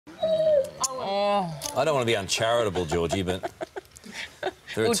Oh. I don't want to be uncharitable, Georgie, but...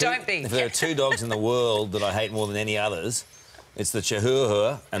 Don't be. If there are two dogs in the world that I hate more than any others, it's the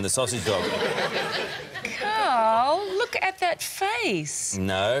Chihuahua and the sausage dog. Karl, look at that face.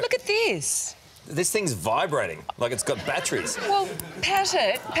 No. Look at this. This thing's vibrating, like it's got batteries. Well, pat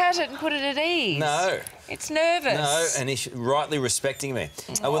it and put it at ease. No. It's nervous. No, and he's rightly respecting me.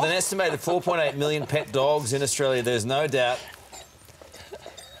 With an estimated 4.8 million pet dogs in Australia, there's no doubt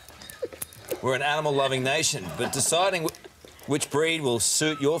we're an animal-loving nation, but deciding which breed will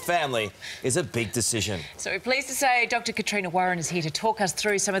suit your family is a big decision. So we're pleased to say Dr. Katrina Warren is here to talk us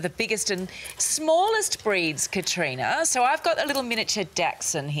through some of the biggest and smallest breeds, Katrina. So I've got a little miniature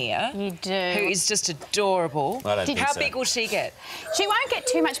Dachshund here. You do. Who is just adorable. I don't think How so. big will she get? She won't get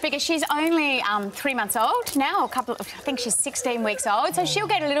too much bigger. She's only 3 months old now, I think she's 16 weeks old, so she'll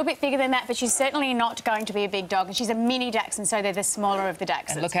get a little bit bigger than that, but she's certainly not going to be a big dog. And she's a mini Dachshund, so they're the smaller of the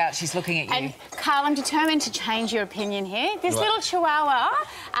Dachshunds. And look out, she's looking at you. And Karl, I'm determined to change your opinion here. This little Chihuahua,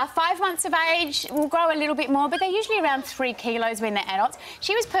 5 months of age, will grow a little bit more, but they're usually around 3 kilos when they're adults.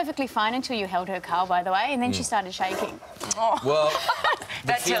 She was perfectly fine until you held her, Karl, by the way, and then she started shaking. Oh. Well,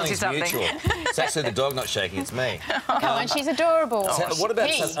 that tells you something. mutual. It's actually the dog not shaking, it's me. Come on, she's adorable. What about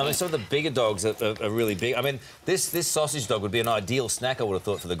some of the bigger dogs are really big? I mean, this sausage dog would be an ideal snack, I would have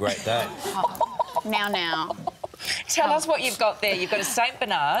thought, for the Great Dane. Now. Tell us what you've got there. You've got a Saint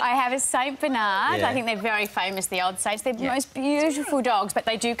Bernard. I have a Saint Bernard. Yeah. I think they're very famous, the old Saints. They're the most beautiful dogs, but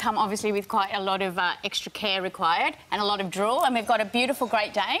they do come, obviously, with quite a lot of extra care required and a lot of drool. And we've got a beautiful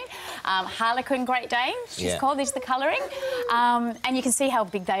Great Dane, Harlequin Great Dane, she's called. This is the colouring. And you can see how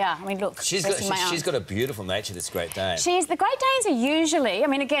big they are. I mean, look. She's got a beautiful nature, this Great Dane. The Great Danes are usually, I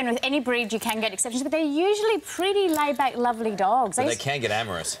mean, again, with any breed you can get exceptions, but they're usually pretty laid-back, lovely dogs. But they can get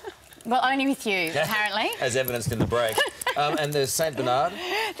amorous. Well, only with you, apparently. As evidenced in the break. And the Saint Bernard?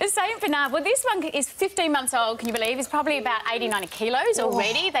 The Saint Bernard, well, this one is 15 months old, can you believe? It's probably about 80, 90 kilos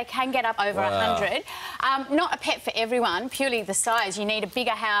already. They can get up over 100. Not a pet for everyone, purely the size. You need a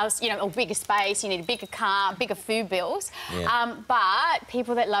bigger house, you know, or bigger space. You need a bigger car, bigger food bills. Yeah. But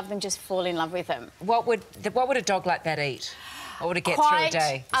people that love them just fall in love with them. What would a dog like that eat? What would it get through a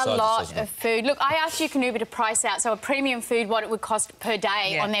day? A lot of food. Look, I asked Eukanuba to price out, so a premium food, what it would cost per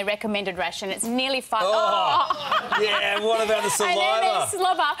day on their recommended ration. It's nearly 5... Yeah, and what about the saliva? And then there's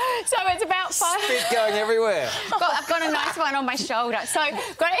slobber. So it's about 5... Spit going everywhere. I've got a nice one on my shoulder. So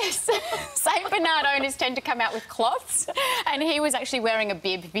Saint Bernard owners tend to come out with cloths, and he was actually wearing a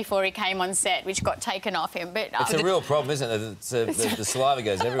bib before he came on set, which got taken off him. But it's a real problem, isn't it? The saliva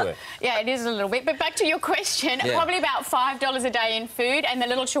goes everywhere. Yeah, it is a little bit. But back to your question, probably about $5 a day in food, and the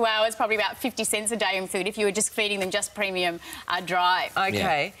little Chihuahua is probably about 50 cents a day in food if you were just feeding them just premium dry.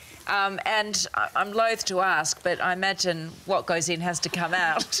 OK. And I'm loath to ask, but I imagine what goes in has to come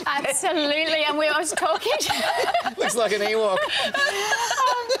out. Absolutely, and I was talking... Looks like an Ewok.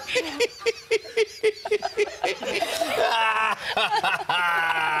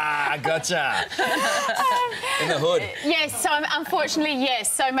 Gotcha. In the hood. Yes, so unfortunately,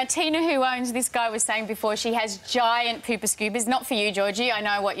 yes. So Martina, who owns this guy, was saying before she has giant pooper scoobers. Not for you, Georgie. I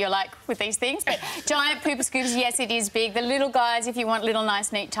know what you're like with these things, but giant pooper scoobers. Yes, it is big. The little guys, if you want little,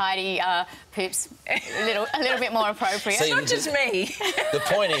 nice, neat, tidy poops, a little bit more appropriate. See, not just me. The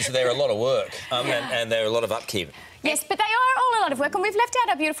point is they're a lot of work, and they're a lot of upkeep. Yes, but they are all a lot of work, and we've left out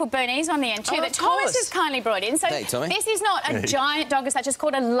our beautiful Bernese on the end too that Thomas has kindly brought in. So hey, Tommy. This is not a giant dog as such; it's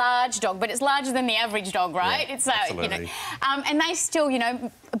called a large dog, but it's larger than the average dog, right? Yeah, it's you know, and they still, you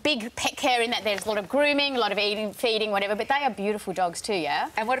know, big pet care in that there's a lot of grooming, a lot of eating, feeding, whatever. But they are beautiful dogs too, yeah.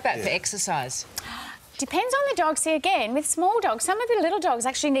 And what about for exercise? Depends on the dog. See, again, with small dogs, some of the little dogs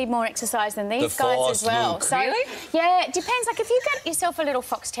actually need more exercise than these guys as well. Luke. So, really? Yeah, it depends. Like, if you get yourself a little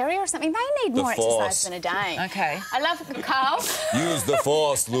fox terrier or something, they need more exercise than a Dane. OK. I love Karl. Use the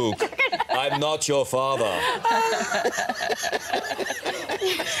force, Luke. I'm not your father.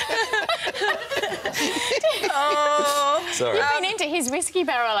 Sorry. You've been into his whiskey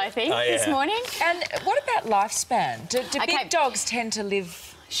barrel, I think, this morning. And what about lifespan? Do big dogs tend to live...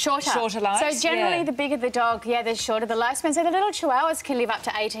 Shorter lives? So generally, the bigger the dog, the shorter the lifespan. So the little Chihuahuas can live up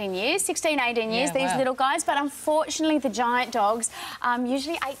to 18 years, 16, 18 years, these little guys. But unfortunately, the giant dogs,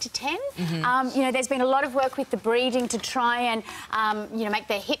 usually 8 to 10. You know, there's been a lot of work with the breeding to try and, you know, make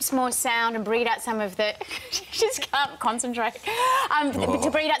their hips more sound and breed out some of the... just can't concentrate. To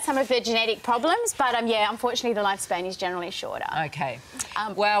breed out some of the genetic problems. But, yeah, unfortunately, the lifespan is generally shorter. OK.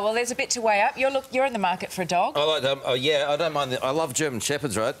 Well, there's a bit to weigh up. You're in the market for a dog. I like yeah, I don't mind. I love German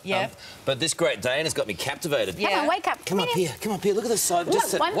Shepherds, right? Yeah. But this Great Dane has got me captivated. Come on, wake up. Come up here. Come up here. Look at the size.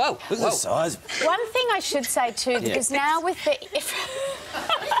 Whoa. Look at the size. One thing I should say too, because now with the...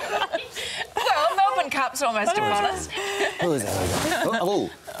 Well, cup's almost upon us. Who is that?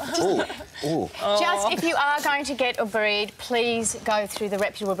 Just if you are going to get a breed, please go through the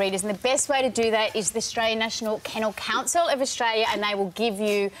reputable breeders. And the best way to do that is the Australian National Kennel Council of Australia, and they will give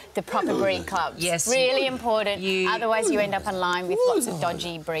you the proper breed clubs. Yes. Really important. Otherwise, you end up in line with lots of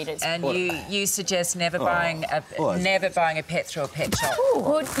dodgy breeders. And you suggest never buying a pet through a pet shop.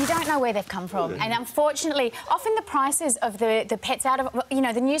 Well, you don't know where they've come from. And unfortunately, often the prices of the pets out of,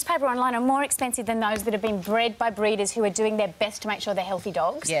 the newspaper online are more expensive than those that have been bred by breeders who are doing their best to make sure they're healthy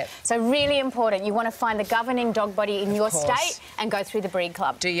dogs. Yep. So really important. You want to find the governing dog body in your state and go through the breed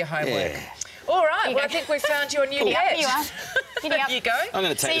club. Do your homework. All right, well, I think we found your new pet. You are. There you go. I'm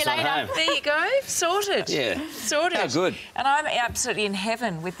going to take this one home. There you go. Sorted. Yeah. Sorted. How good. And I'm absolutely in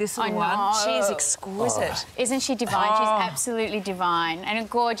heaven with this little one. She is exquisite. Isn't she divine? She's absolutely divine. And a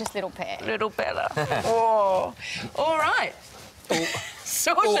gorgeous little pet. Little Bella. Oh. All right.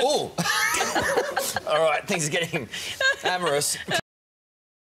 Sorted. All right, things are getting amorous.